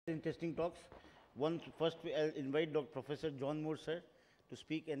interesting talks. First, I'll invite Dr. Professor John Moore, sir, to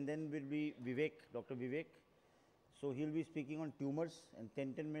speak, and then will be Vivek, Dr. Vivek. So he'll be speaking on tumors and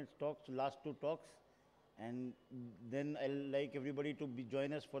 10 minutes talks, last two talks, and then I'll like everybody to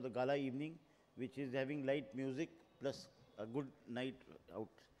join us for the gala evening, which is having light music plus a good night out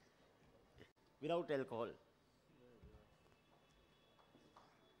without alcohol.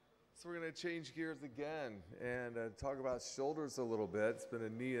 So we're going to change gears again and talk about shoulders a little bit. It's been a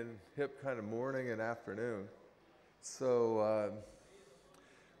knee and hip kind of morning and afternoon. So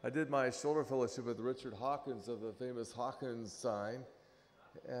I did my shoulder fellowship with Richard Hawkins of the famous Hawkins sign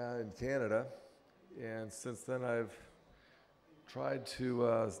in Canada. And since then I've tried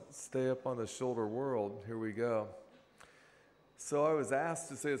to stay up on the shoulder world. Here we go. So I was asked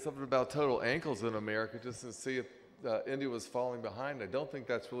to say something about total ankles in America just to see if India was falling behind. I don't think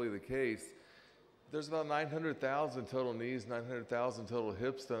that's really the case. There's about 900,000 total knees, 900,000 total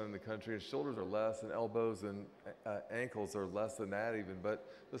hips done in the country, and shoulders are less, and elbows and ankles are less than that even. But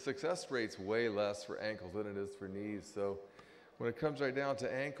the success rate's way less for ankles than it is for knees. So when it comes right down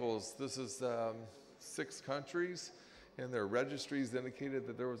to ankles, this is 6 countries, and their registries indicated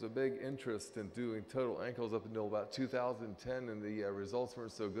that there was a big interest in doing total ankles up until about 2010, and the results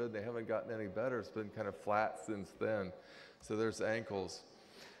weren't so good. They haven't gotten any better. It's been kind of flat since then. So there's ankles.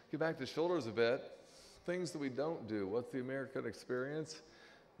 Get back to shoulders a bit. Things that we don't do. What's the American experience?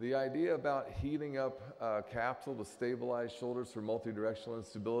 The idea about heating up capsule to stabilize shoulders for multidirectional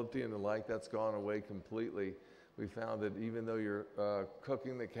instability and the like, that's gone away completely. We found that even though you're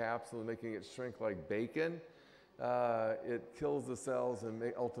cooking the capsule and making it shrink like bacon, it kills the cells and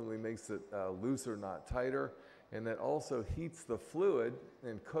ultimately makes it looser, not tighter. And that also heats the fluid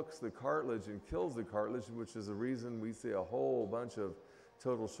and cooks the cartilage and kills the cartilage, which is the reason we see a whole bunch of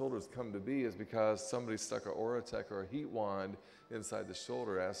total shoulders come to be, is because somebody stuck an Orotec or a heat wand inside the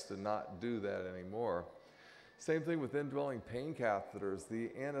shoulder, asked to not do that anymore. Same thing with indwelling pain catheters. The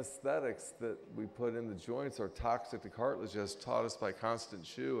anesthetics that we put in the joints are toxic to cartilage, as taught us by Constant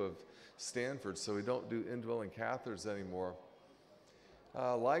Shu of Stanford, so we don't do indwelling catheters anymore.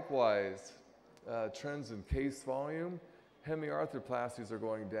 Likewise, trends in case volume, hemiarthroplasties are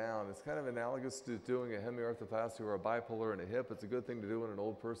going down. It's kind of analogous to doing a hemiarthroplasty or a bipolar in a hip. It's a good thing to do when an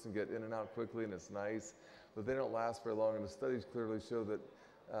old person get in and out quickly and it's nice, but they don't last very long, and the studies clearly show that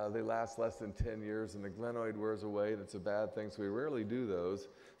they last less than 10 years, and the glenoid wears away, and it's a bad thing, so we rarely do those.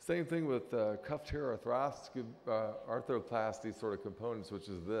 Same thing with cuff tear arthroplasty sort of components, which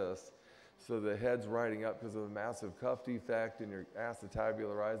is this. So the head's riding up because of a massive cuff defect, and you're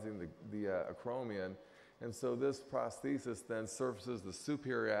acetabularizing the acromion. And so this prosthesis then surfaces the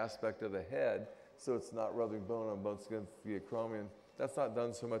superior aspect of the head, so it's not rubbing bone on bone against the acromion. That's not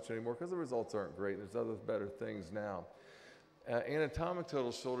done so much anymore because the results aren't great. There's other better things now. Anatomic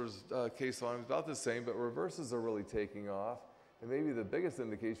total shoulders case volume is about the same, but reverses are really taking off. And maybe the biggest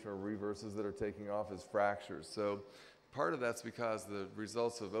indication of reverses that are taking off is fractures. So part of that's because the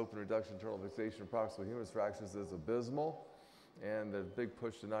results of open reduction internal fixation of proximal humerus fractures is abysmal, and the big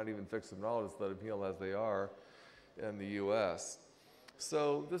push to not even fix them at all, just let them heal as they are in the US.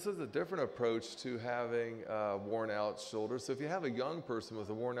 So this is a different approach to having worn out shoulders. So if you have a young person with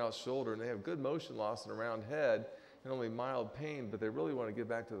a worn out shoulder and they have good motion loss and a round head and only mild pain, but they really want to get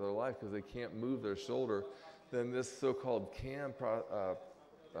back to their life because they can't move their shoulder, then this so-called CAM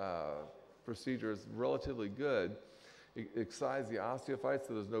procedure is relatively good. Excise the osteophytes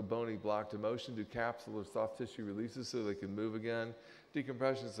so there's no bony block to motion, do capsular soft tissue releases so they can move again,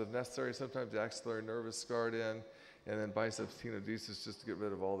 decompressions if necessary, sometimes the axillary nerve is scarred in, and then biceps tenodesis just to get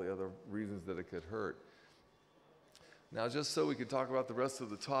rid of all the other reasons that it could hurt. Now, just so we can talk about the rest of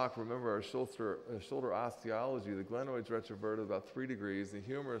the talk, remember our shoulder osteology. The glenoid's retroverted about 3 degrees. The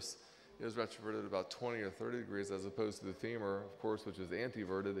humerus is retroverted about 20 or 30 degrees, as opposed to the femur, of course, which is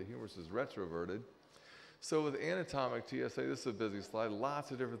antiverted. The humerus is retroverted. So with anatomic TSA, this is a busy slide.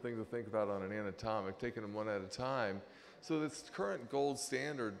 Lots of different things to think about on an anatomic, taking them one at a time. So this current gold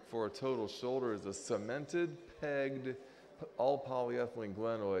standard for a total shoulder is a cemented, pegged, all polyethylene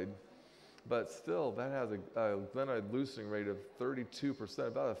glenoid. But still, that has a glenoid loosening rate of 32%.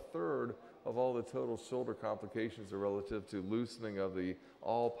 About a third of all the total shoulder complications are relative to loosening of the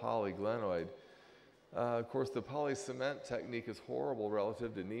all poly glenoid. Of course, the poly cement technique is horrible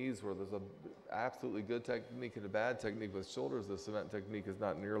relative to knees, where there's an absolutely good technique and a bad technique. With shoulders, the cement technique is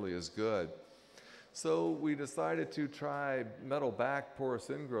not nearly as good. So we decided to try metal back porous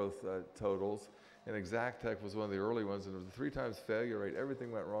ingrowth totals, and Exactech was one of the early ones, and it was a 3 times failure rate.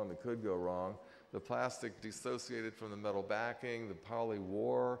 Everything went wrong that could go wrong. The plastic dissociated from the metal backing, the poly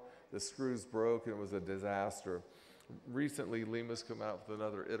wore, the screws broke, and it was a disaster. recently, Lima's come out with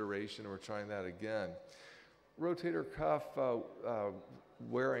another iteration, and we're trying that again. Rotator cuff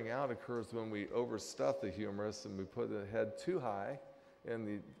wearing out occurs when we overstuff the humerus and we put the head too high, and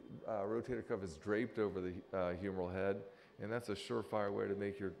the rotator cuff is draped over the humeral head, and that's a surefire way to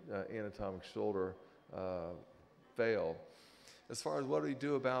make your anatomic shoulder fail. As far as what do we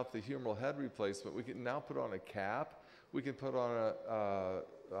do about the humeral head replacement, we can now put on a cap, we can put on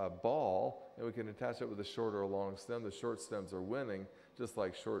a ball, and we can attach it with a short or a long stem. The short stems are winning, just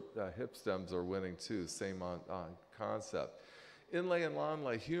like short hip stems are winning too, same on concept. Inlay and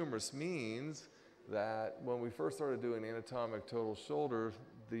non-lay humerus means that when we first started doing anatomic total shoulder,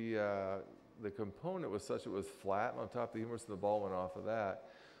 the component was such it was flat on top of the humerus and the ball went off of that.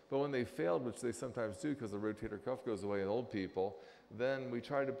 But when they failed, which they sometimes do because the rotator cuff goes away in old people, then we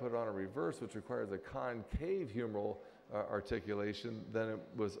tried to put on a reverse, which requires a concave humeral articulation. Then it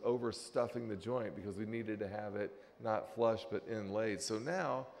was overstuffing the joint because we needed to have it not flush but inlaid. So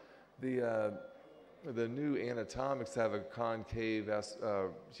now the new anatomics have a concave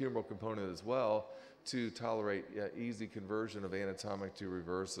humeral component as well to tolerate easy conversion of anatomic to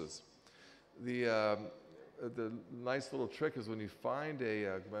reverses. The nice little trick is when you find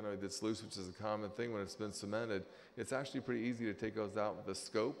a glenoid that's loose, which is a common thing when it's been cemented, it's actually pretty easy to take those out with a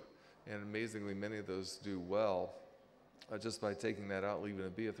scope, and amazingly many of those do well just by taking that out, leaving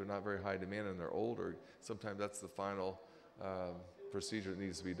it be. If they're not very high demand and they're older, sometimes that's the final procedure that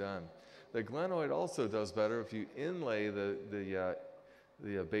needs to be done. The glenoid also does better if you inlay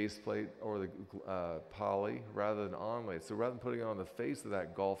the base plate or the poly rather than onlay. So rather than putting it on the face of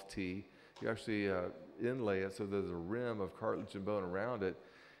that golf tee, you actually inlay it so there's a rim of cartilage and bone around it,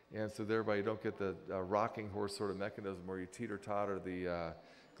 and so thereby you don't get the rocking horse sort of mechanism where you teeter-totter the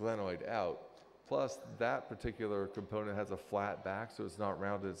glenoid out. Plus, that particular component has a flat back, so it's not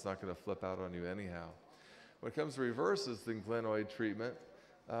rounded, it's not going to flip out on you anyhow. When it comes to reverses in glenoid treatment,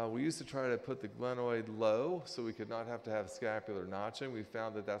 we used to try to put the glenoid low so we could not have to have scapular notching. We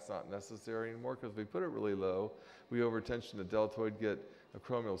found that that's not necessary anymore because if we put it really low, we overtension the deltoid, get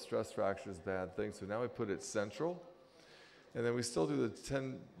acromial stress fractures, bad thing. So now we put it central, and then we still do the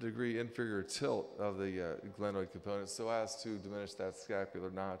 10-degree inferior tilt of the glenoid component so as to diminish that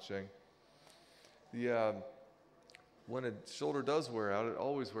scapular notching. When a shoulder does wear out, it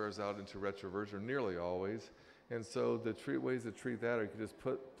always wears out into retroversion, nearly always. And so the ways to treat that are you can just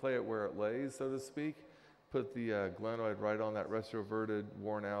play it where it lays, so to speak. Put the glenoid right on that retroverted,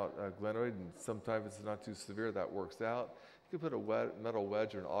 worn out glenoid, and sometimes if it's not too severe, that works out. You can put a metal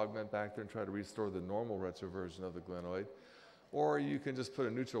wedge or an augment back there and try to restore the normal retroversion of the glenoid. Or you can just put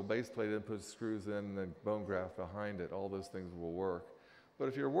a neutral base plate in, put screws in, and then bone graft behind it. All those things will work. But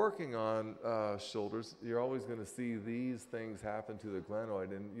if you're working on shoulders, you're always going to see these things happen to the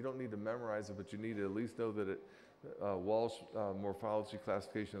glenoid. And you don't need to memorize it, but you need to at least know that Walsh morphology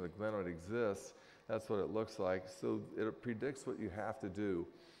classification of the glenoid exists. That's what it looks like. So it predicts what you have to do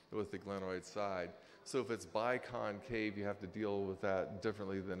with the glenoid side. So if it's biconcave, you have to deal with that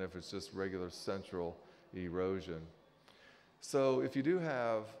differently than if it's just regular central erosion. So if you do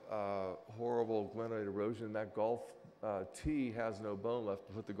have horrible glenoid erosion, that golf tee has no bone left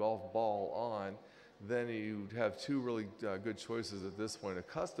to put the golf ball on, then you have two really good choices at this point. A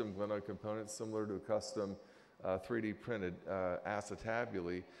custom glenoid component similar to a custom 3D printed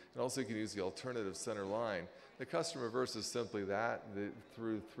acetabuli, and also you can use the alternative center line. The custom reverse is simply that.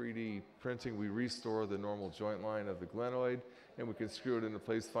 Through 3D printing, we restore the normal joint line of the glenoid, and we can screw it into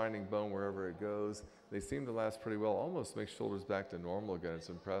place, finding bone wherever it goes. They seem to last pretty well, almost make shoulders back to normal again. It's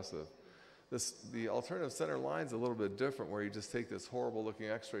impressive. The alternative center line is a little bit different, where you just take this horrible looking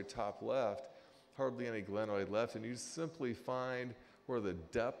x-ray top left, hardly any glenoid left, and you simply find where the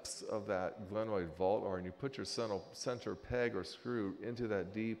depths of that glenoid vault are, and you put your center peg or screw into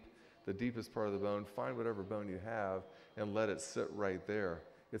that the deepest part of the bone, find whatever bone you have, and let it sit right there.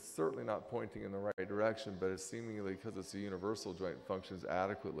 It's certainly not pointing in the right direction, but it's seemingly, because it's a universal joint, functions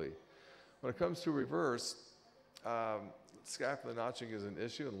adequately. When it comes to reverse, scapular notching is an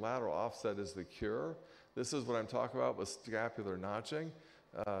issue, and lateral offset is the cure. This is what I'm talking about with scapular notching.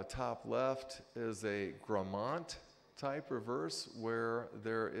 Top left is a Grammont type reverse, where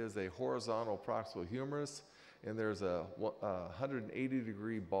there is a horizontal proximal humerus and there's a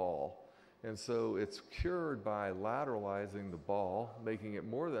 180-degree ball. And so it's cured by lateralizing the ball, making it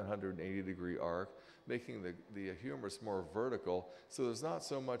more than 180-degree arc, making the humerus more vertical. So there's not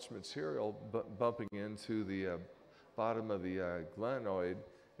so much material bumping into the bottom of the glenoid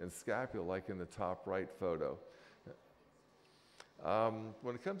and scapula like in the top right photo.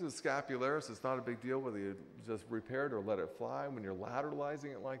 When it comes to the scapularis, it's not a big deal whether you just repair it or let it fly. When you're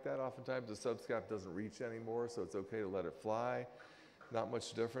lateralizing it like that, oftentimes the subscap doesn't reach anymore, so it's okay to let it fly. Not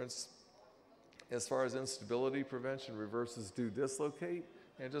much difference. As far as instability prevention, reverses do dislocate,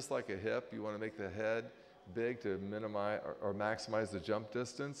 and just like a hip, you want to make the head big to minimize or maximize the jump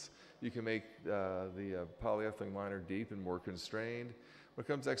distance. You can make the polyethylene liner deep and more constrained. When it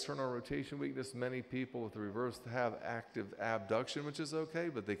comes to external rotation weakness, many people with the reverse have active abduction, which is okay,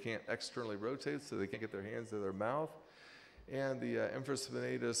 but they can't externally rotate, so they can't get their hands to their mouth. And the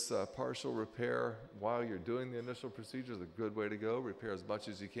infraspinatus partial repair while you're doing the initial procedure is a good way to go. Repair as much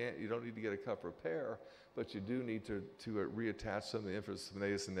as you can. You don't need to get a cup repair, but you do need to reattach some of the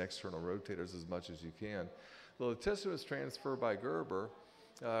infraspinatus and the external rotators as much as you can. The latissimus transfer by Gerber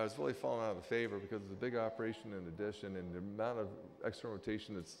has really fallen out of favor because it's a big operation in addition, and the amount of external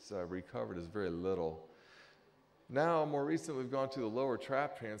rotation that's recovered is very little. Now, more recently, we've gone to the lower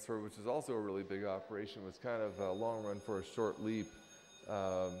trap transfer, which is also a really big operation. It's kind of a long run for a short leap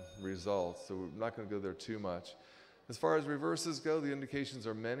results, so we're not going to go there too much. As far as reverses go, the indications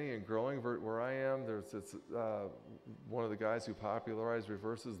are many and growing. Where I am, one of the guys who popularized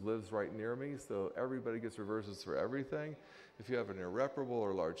reverses lives right near me, so everybody gets reverses for everything. If you have an irreparable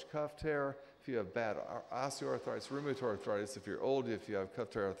or large cuff tear, if you have bad osteoarthritis, rheumatoid arthritis, if you're old, if you have cuff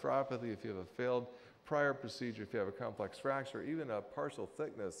tear arthropathy, if you have a failed prior procedure, if you have a complex fracture, even a partial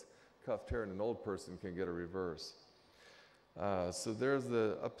thickness cuff tear in an old person can get a reverse. So there's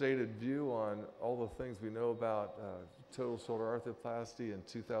the updated view on all the things we know about total shoulder arthroplasty in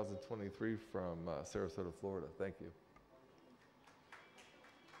 2023 from Sarasota, Florida. Thank you.